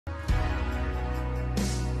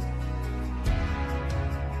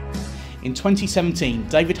In 2017,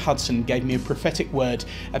 David Hudson gave me a prophetic word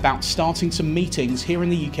about starting some meetings here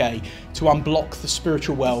in the UK to unblock the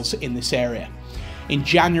spiritual wells in this area. In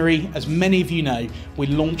January, as many of you know, we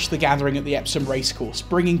launched the gathering at the Epsom Racecourse,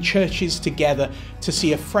 bringing churches together to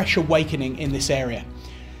see a fresh awakening in this area.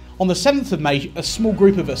 On the 7th of May, a small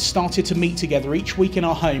group of us started to meet together each week in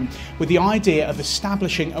our home with the idea of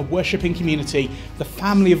establishing a worshipping community, the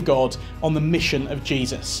family of God, on the mission of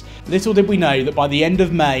Jesus. Little did we know that by the end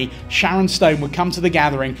of May, Sharon Stone would come to the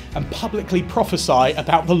gathering and publicly prophesy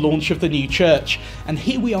about the launch of the new church. And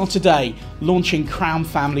here we are today, launching Crown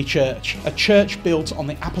Family Church, a church built on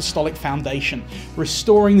the apostolic foundation,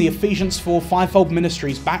 restoring the Ephesians 4 fivefold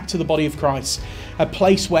ministries back to the body of Christ, a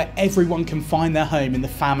place where everyone can find their home in the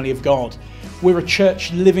family of God. We're a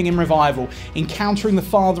church living in revival, encountering the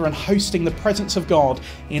Father and hosting the presence of God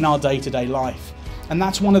in our day-to-day life. And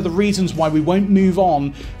that's one of the reasons why we won't move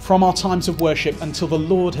on from our times of worship until the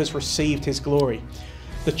Lord has received His glory.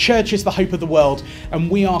 The church is the hope of the world,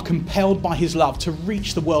 and we are compelled by His love to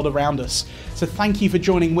reach the world around us. So thank you for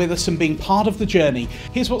joining with us and being part of the journey.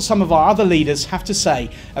 Here's what some of our other leaders have to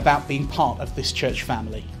say about being part of this church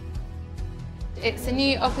family. It's a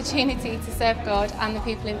new opportunity to serve God and the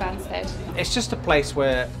people in Banstead. It's just a place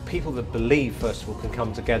where people that believe, first of all, can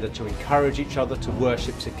come together to encourage each other, to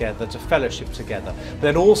worship together, to fellowship together, but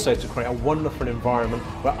then also to create a wonderful environment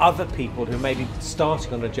where other people who may be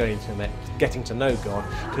starting on a journey to getting to know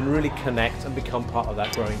God can really connect and become part of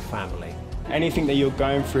that growing family. Anything that you're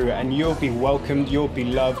going through, and you'll be welcomed, you'll be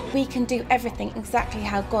loved. We can do everything exactly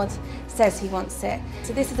how God says He wants it.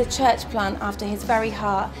 So this is a church plant after His very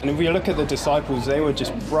heart. And if we look at the disciples, they were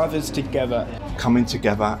just brothers together. Coming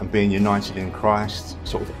together and being united in Christ,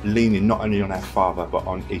 sort of leaning not only on our Father but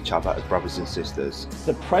on each other as brothers and sisters.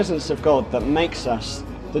 The presence of God that makes us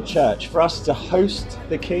the church, for us to host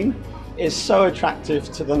the King, is so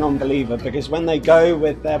attractive to the non-believer, because when they go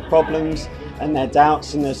with their problems and their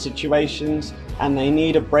doubts and their situations and they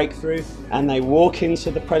need a breakthrough and they walk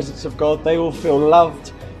into the presence of God, they will feel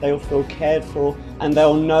loved, they will feel cared for, and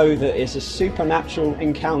they'll know that it's a supernatural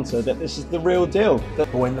encounter, that this is the real deal.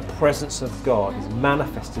 But when the presence of God is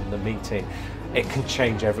manifested in the meeting, it can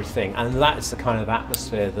change everything, and that's the kind of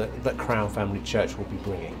atmosphere that Crown Family Church will be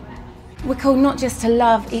bringing. We're called not just to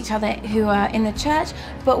love each other who are in the church,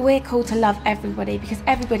 but we're called to love everybody, because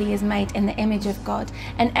everybody is made in the image of God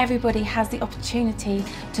and everybody has the opportunity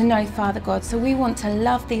to know Father God. So we want to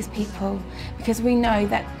love these people because we know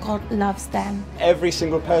that God loves them. Every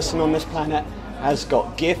single person on this planet has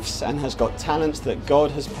got gifts and has got talents that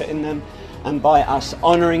God has put in them, and by us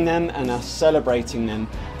honouring them and us celebrating them,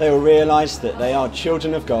 they will realise that they are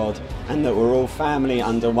children of God and that we're all family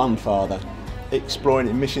under one Father.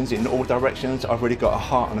 Exploring missions in all directions. I've really got a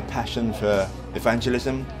heart and a passion for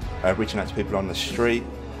evangelism, reaching out to people on the street,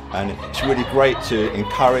 and it's really great to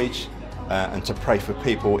encourage and to pray for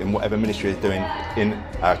people in whatever ministry they're doing in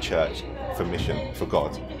our church for mission, for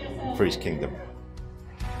God, for His kingdom.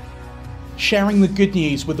 Sharing the good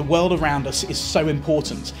news with the world around us is so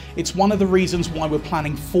important. It's one of the reasons why we're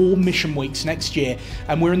planning 4 mission weeks next year,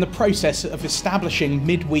 and we're in the process of establishing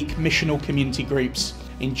midweek missional community groups.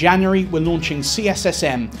 In January, we're launching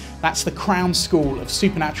CSSM, that's the Crown School of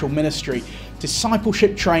Supernatural Ministry,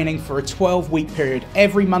 discipleship training for a 12-week period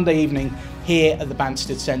every Monday evening here at the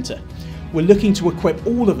Banstead Centre. We're looking to equip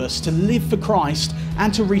all of us to live for Christ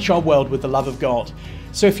and to reach our world with the love of God.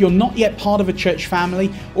 So if you're not yet part of a church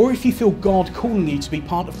family, or if you feel God calling you to be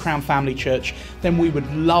part of Crown Family Church, then we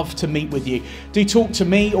would love to meet with you. Do talk to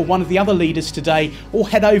me or one of the other leaders today, or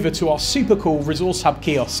head over to our super cool Resource Hub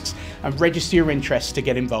kiosks and register your interest to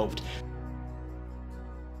get involved.